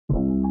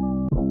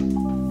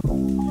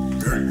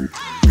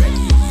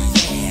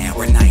Yeah,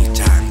 we're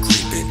nighttime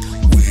creeping.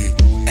 We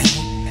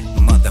ain't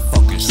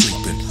motherfucking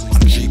sleeping.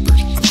 I'm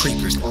jeepers, I'm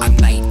creepers, I'm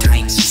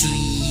nighttime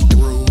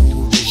see-through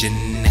vision.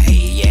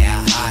 Hey,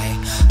 yeah, hi,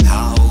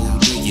 how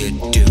do you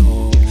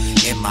do?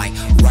 Am I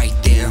right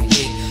there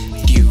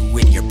with you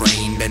in your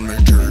brain? Then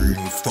return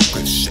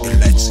focus and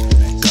let's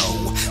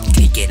go.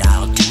 Take it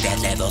out to that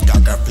level,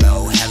 darker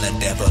flow, hella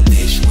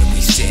devilish when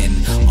we sin.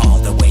 All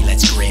the way,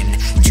 let's grin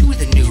to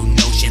the new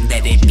notion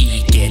that it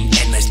begin.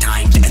 Endless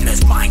times,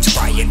 endless minds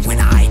frying when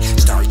I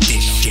start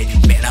this shit.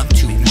 Man, I'm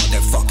too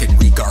motherfucking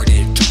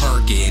regarded,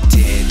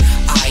 targeted.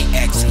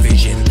 IX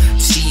vision,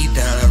 see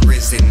the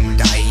risen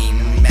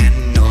dying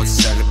man, no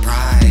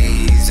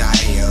surprise. I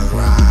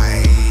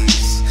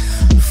arise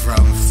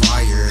from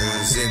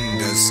fires in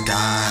the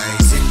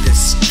skies, in the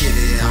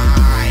skidded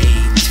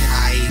eye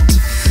tight.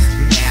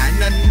 Man,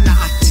 a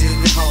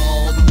knotted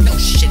hole,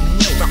 notion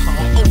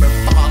overhaul,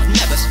 overfall,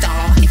 never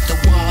stall, hit the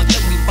wall,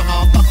 then we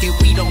fall, fuck it,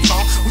 we don't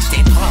fall, we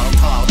stand tall,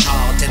 tall,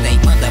 tall, till they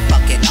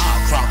motherfucking all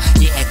crawl.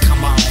 Yeah,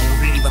 come on,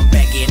 leave them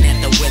begging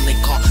and the willing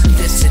call.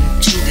 Listen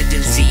to the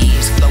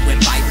disease,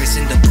 flowing virus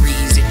in the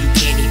breeze, and you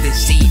can't even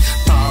see.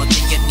 Fall to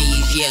your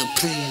knees, yeah,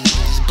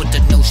 please, but the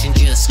notion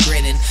just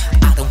grinning.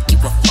 I don't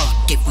give a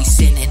fuck if we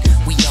sinning,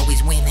 we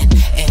always winning,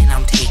 and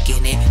I'm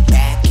taking it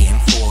back and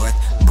forth.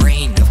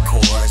 Brain, of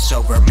course,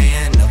 over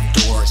man of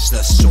doors,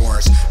 the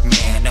source.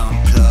 Man,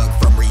 unplugged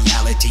from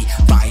reality,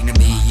 finding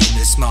me in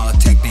the small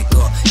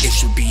technical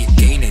issue. Be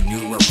gaining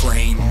new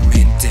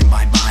refrainment in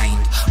my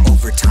mind.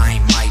 Over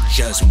time, might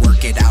just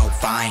work it out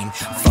fine.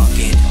 Fuck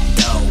it,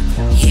 though,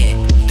 hit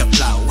the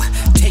flow,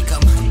 take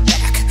them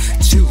back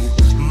to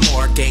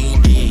more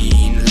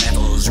gaming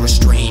levels,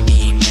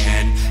 restraining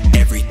and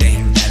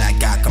everything that I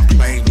got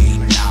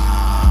complaining.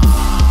 Nah,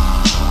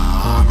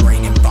 I'm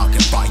raining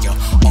fucking fire,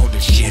 all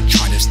this shit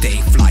trying to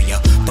stay flyer.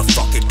 But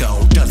fuck it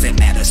though, doesn't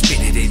matter,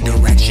 spin it in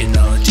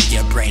directional to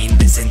your brain.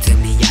 Listen to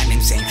me, I'm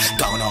insane,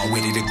 gone all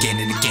with it again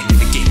and again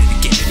and again and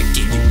again and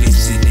again. You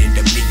listening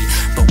to me,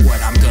 but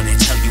what I'm gonna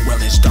tell you,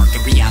 well, it's dark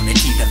in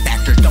reality. The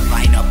factors don't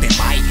line up in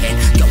my head,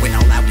 going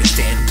all out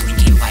instead,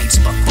 blinking lights.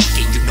 But fuck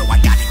it, you know I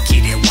gotta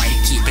get it right,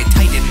 keep it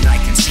tight and I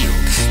conceal.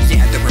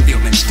 Yeah, the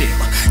revealment still,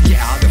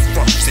 yeah, the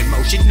froze in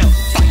motion, no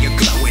fire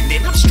glowing,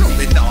 and I'm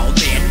strolling all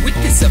in with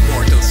this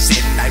immortal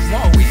sin. I'm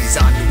always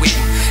on the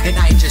win, and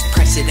I just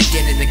press it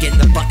again and again.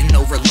 The button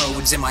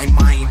overloads and my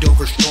mind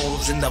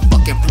overstrolls, and the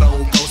fucking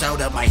flow goes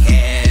out of my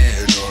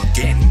head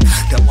again.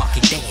 The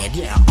Walking Dead,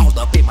 yeah, all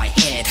up in my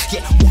head.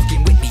 Yeah,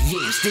 walking with me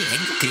is then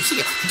you can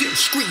hear the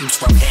screams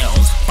from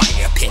hell's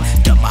fire pit.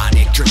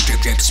 Demonic drip,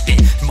 drip, drip,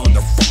 spit,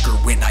 motherfucker.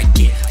 When I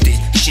get this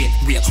shit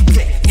real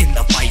lit in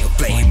the fire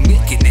flame,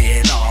 making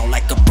it all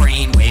like a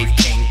brainwave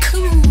king.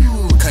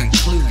 Cool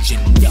conclusion,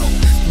 yo,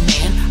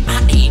 man,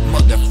 I ain't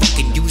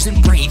motherfucking using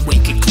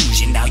brainwave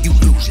conclusion. Now you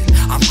losing,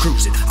 I'm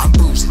cruising, I'm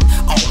boozing,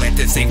 all at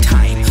the same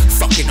time,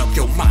 fucking up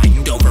your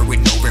mind over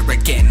and over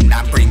again.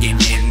 I'm bringing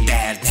in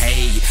that,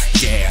 hey,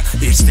 yeah,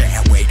 it's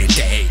that way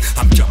today.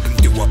 I'm jumping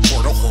through a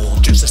portal hole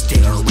just to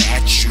stare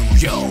at you,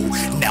 yo.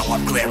 Now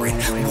I'm glaring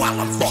while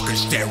I'm fucking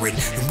staring,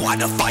 and while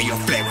the fire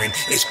flaring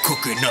is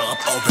cooking up,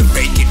 oven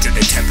bacon to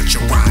the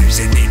temperature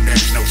rising. And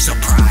there's no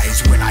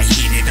surprise when I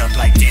heat it up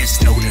like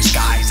this, no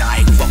disguise.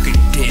 I fucking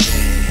did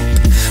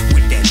it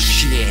with that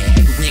shit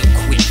real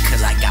quick,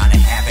 cause I gotta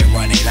have it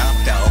run it up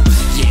though.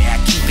 Yeah,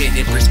 keep it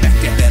in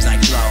perspective as I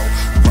glow,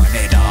 run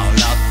it all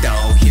up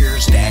though,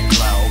 here's that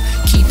glow.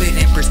 Keep it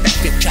in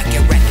perspective, check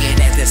it, wreck it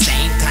at the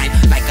same time,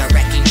 like a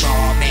wrecking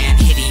ball, man,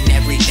 hitting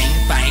everything,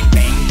 bang,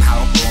 bang,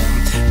 pow, boom,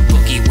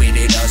 boogie with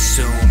it,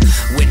 assume,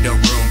 when the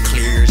room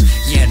clears,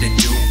 yeah, the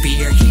doom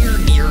beer here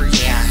near,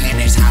 yeah, and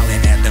it's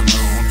howling at the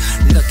moon,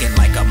 looking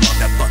like a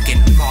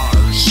motherfucking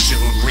Mars,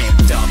 soon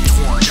ripped up,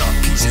 torn up,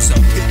 pieces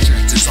of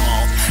pictures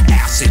dissolved,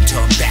 acid to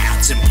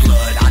bats and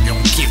blood, I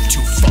don't give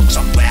two fucks,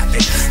 I'm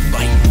laughing,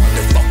 light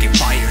motherfucking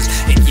fires,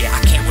 and yeah,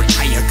 I can't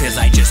retire, cause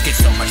I just get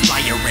so much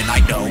fire, and I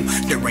know,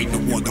 there ain't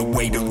no other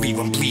way to leave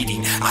them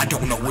bleeding. I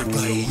don't know what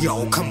play,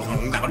 yo, come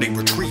on, now they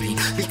retreating,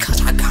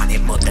 because I got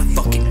it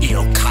motherfucking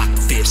ill, cock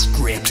fist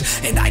gripped,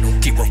 and I don't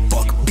give a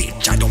fuck,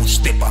 bitch, I don't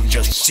slip, I'm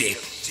just sick.